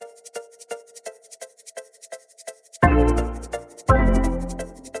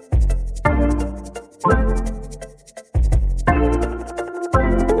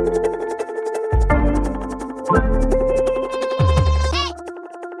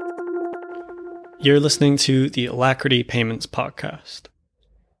You're listening to the Alacrity Payments Podcast.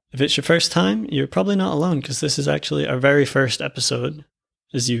 If it's your first time, you're probably not alone because this is actually our very first episode,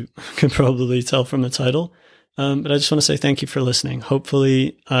 as you can probably tell from the title. But I just want to say thank you for listening.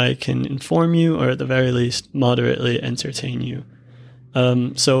 Hopefully I can inform you, or at the very least, moderately entertain you.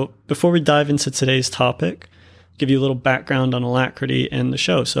 So before we dive into today's topic, give you a little background on Alacrity and the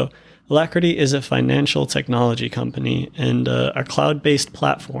show. So Alacrity is a financial technology company, and our cloud-based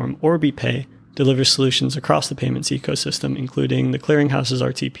platform, OrbiPay, delivers solutions across the payments ecosystem, including the Clearinghouse's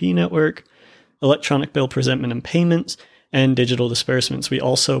RTP network, electronic bill presentment and payments, and digital disbursements. We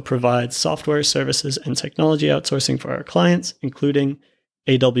also provide software services and technology outsourcing for our clients, including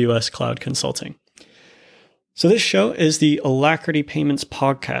AWS Cloud Consulting. So this show is the Alacrity Payments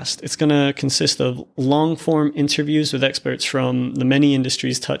Podcast. It's going to consist of long-form interviews with experts from the many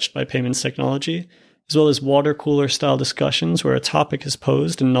industries touched by payments technology, as well as water cooler style discussions where a topic is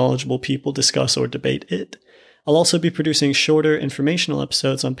posed and knowledgeable people discuss or debate it. I'll also be producing shorter informational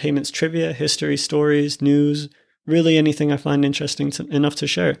episodes on payments trivia, history, stories, news, really anything I find interesting enough to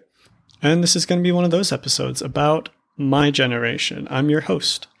share. And this is going to be one of those episodes about my generation. I'm your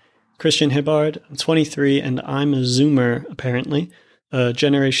host, Christian Hibbard. I'm 23 and I'm a Zoomer, apparently,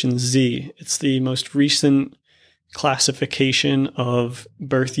 Generation Z. It's the most recent classification of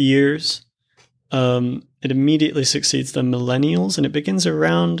birth years. It immediately succeeds the millennials, and it begins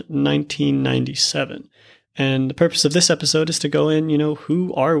around 1997. And the purpose of this episode is to go in,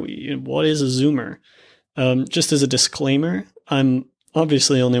 who are we and what is a Zoomer? Just as a disclaimer, I'm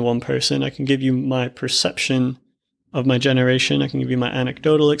obviously only one person. I can give you my perception of my generation. I can give you my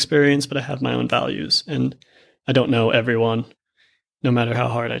anecdotal experience, but I have my own values, and I don't know everyone, no matter how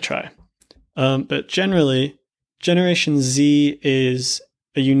hard I try. But generally, Generation Z is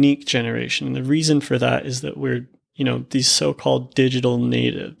a unique generation. And the reason for that is that we're, these so-called digital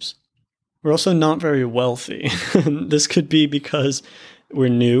natives. We're also not very wealthy. This could be because we're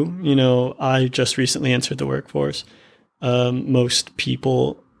new. I just recently entered the workforce. Most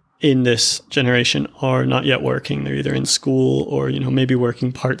people in this generation are not yet working. They're either in school or, maybe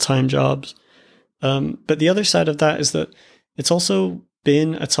working part-time jobs. But the other side of that is that it's also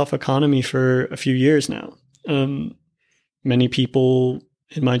been a tough economy for a few years now. Many people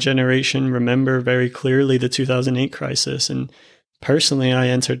in my generation remember very clearly the 2008 crisis. And personally, I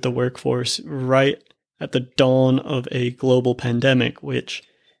entered the workforce right at the dawn of a global pandemic, which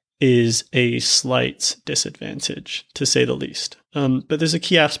is a slight disadvantage, to say the least. But there's a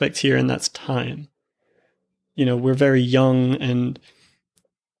key aspect here, and that's time. We're very young, and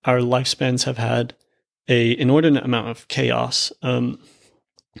our lifespans have had an inordinate amount of chaos.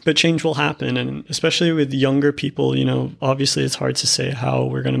 But change will happen, and especially with younger people, obviously it's hard to say how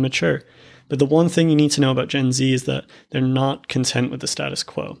we're going to mature. But the one thing you need to know about Gen Z is that they're not content with the status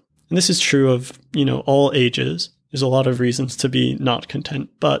quo. And this is true of, all ages. There's a lot of reasons to be not content,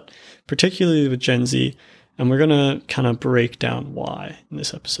 but particularly with Gen Z, and we're going to kind of break down why in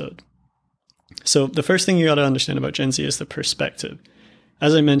this episode. So the first thing you got to understand about Gen Z is the perspective.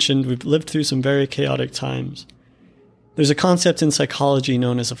 As I mentioned, we've lived through some very chaotic times. There's a concept in psychology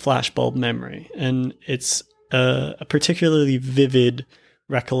known as a flashbulb memory, and it's a particularly vivid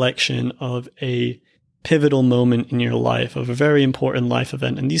recollection of a pivotal moment in your life, of a very important life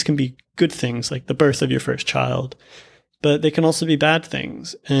event. And these can be good things like the birth of your first child, but they can also be bad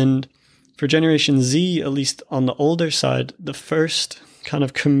things. And for Generation Z, at least on the older side, the first kind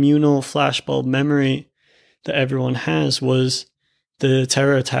of communal flashbulb memory that everyone has was the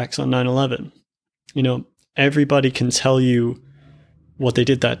terror attacks on 9/11. Everybody can tell you what they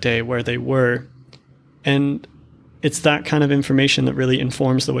did that day, where they were. And it's that kind of information that really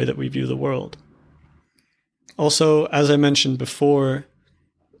informs the way that we view the world. Also, as I mentioned before,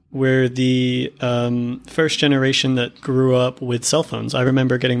 we're the first generation that grew up with cell phones. I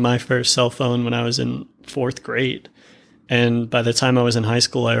remember getting my first cell phone when I was in 4th grade. And by the time I was in high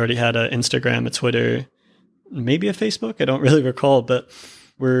school, I already had an Instagram, a Twitter, maybe a Facebook. I don't really recall, but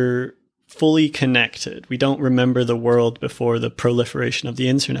we're fully connected. We don't remember the world before the proliferation of the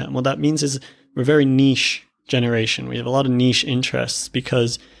internet. And what that means is we're a very niche generation. We have a lot of niche interests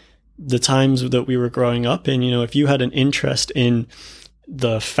because the times that we were growing up in, if you had an interest in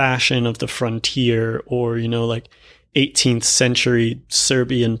the fashion of the frontier or, 18th century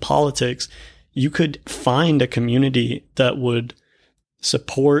Serbian politics, you could find a community that would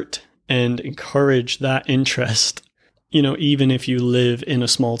support and encourage that interest, even if you live in a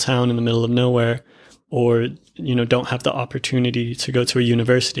small town in the middle of nowhere or, don't have the opportunity to go to a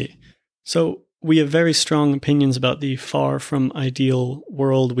university. So we have very strong opinions about the far from ideal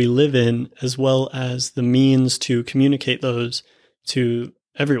world we live in, as well as the means to communicate those to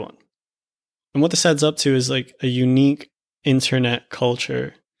everyone. And what this adds up to is like a unique internet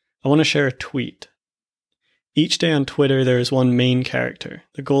culture. I want to share a tweet. Each day on Twitter, there is one main character.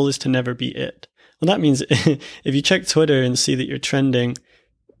 The goal is to never be it. Well, that means if you check Twitter and see that you're trending,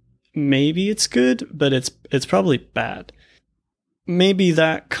 maybe it's good, but it's probably bad. Maybe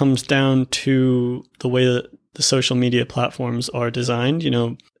that comes down to the way that the social media platforms are designed. You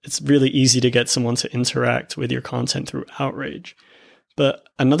know, it's really easy to get someone to interact with your content through outrage. But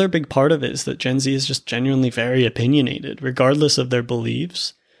another big part of it is that Gen Z is just genuinely very opinionated, regardless of their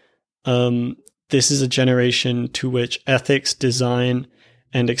beliefs. This is a generation to which ethics, design,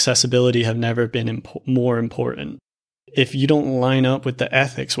 and accessibility have never been more important. If you don't line up with the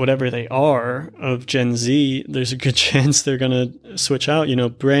ethics, whatever they are, of Gen Z, there's a good chance they're going to switch out. You know,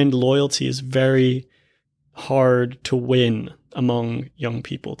 brand loyalty is very hard to win among young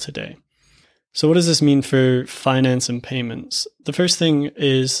people today. So what does this mean for finance and payments? The first thing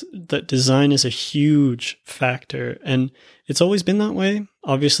is that design is a huge factor, and it's always been that way.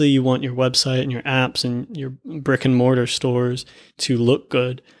 Obviously, you want your website and your apps and your brick and mortar stores to look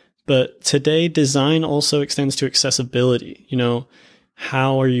good. But today, design also extends to accessibility. You know,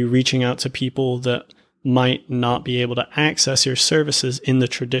 how are you reaching out to people that might not be able to access your services in the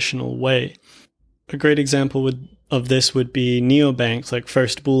traditional way? A great example of this would be neobanks like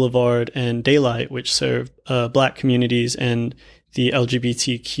First Boulevard and Daylight, which serve Black communities and the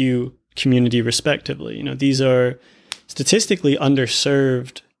LGBTQ community respectively. You know, these are statistically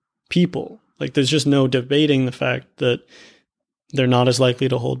underserved people. Like, there's just no debating the fact that they're not as likely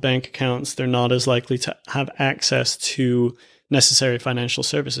to hold bank accounts. They're not as likely to have access to necessary financial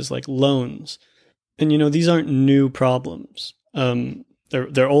services like loans. And, you know, these aren't new problems.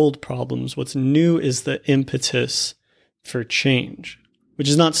 They're old problems. What's new is the impetus for change, which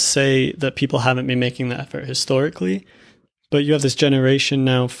is not to say that people haven't been making the effort historically, but you have this generation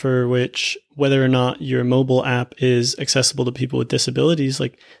now for which whether or not your mobile app is accessible to people with disabilities,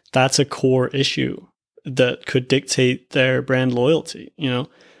 like that's a core issue that could dictate their brand loyalty. You know,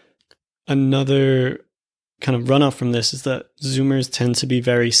 another kind of runoff from this is that Zoomers tend to be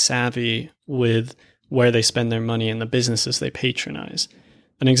very savvy with where they spend their money and the businesses they patronize.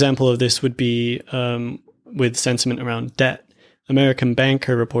 An example of this would be with sentiment around debt. American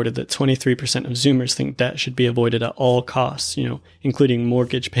Banker reported that 23% of Zoomers think debt should be avoided at all costs, you know, including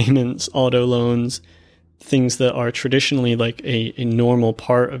mortgage payments, auto loans, things that are traditionally like a normal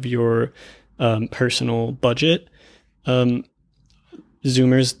part of your personal budget. Zoomers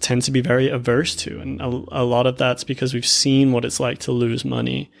tend to be very averse to. And a lot of that's because we've seen what it's like to lose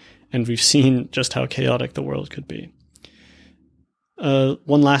money, and we've seen just how chaotic the world could be.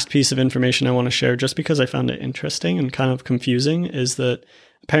 One last piece of information I want to share, just because I found it interesting and kind of confusing, is that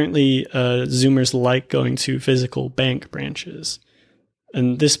apparently Zoomers like going to physical bank branches.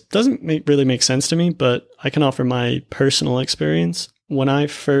 And this doesn't really make sense to me, but I can offer my personal experience. When I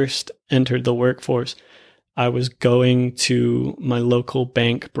first entered the workforce, I was going to my local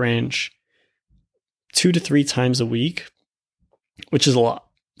bank branch 2 to 3 times a week, which is a lot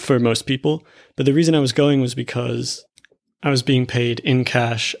for most people. But the reason I was going was because I was being paid in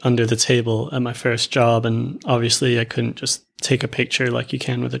cash under the table at my first job, and obviously I couldn't just take a picture like you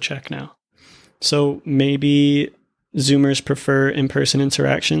can with a check now. So maybe Zoomers prefer in-person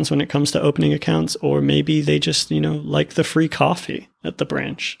interactions when it comes to opening accounts, or maybe they just, you know, like the free coffee at the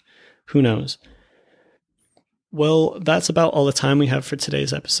branch. Who knows? Well, that's about all the time we have for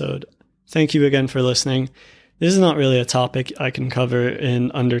today's episode. Thank you again for listening. This is not really a topic I can cover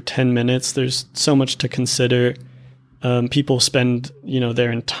in under 10 minutes. There's so much to consider. People spend, you know,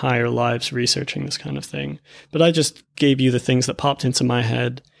 their entire lives researching this kind of thing. But I just gave you the things that popped into my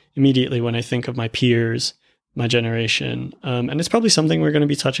head immediately when I think of my peers, my generation. And it's probably something we're going to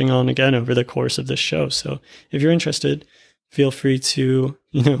be touching on again over the course of this show. So if you're interested, feel free to,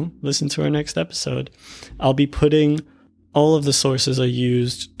 you know, listen to our next episode. I'll be putting all of the sources I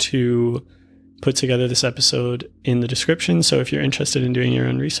used to put together this episode in the description. So if you're interested in doing your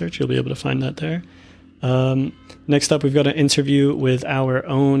own research, you'll be able to find that there. Next up, we've got an interview with our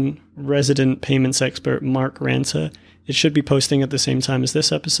own resident payments expert, Mark Ranta. It should be posting at the same time as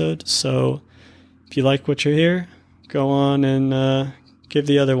this episode. So if you like what you hear, go on and give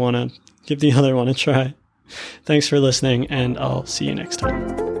the other one a try. Thanks for listening, and I'll see you next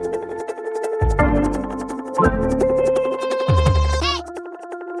time.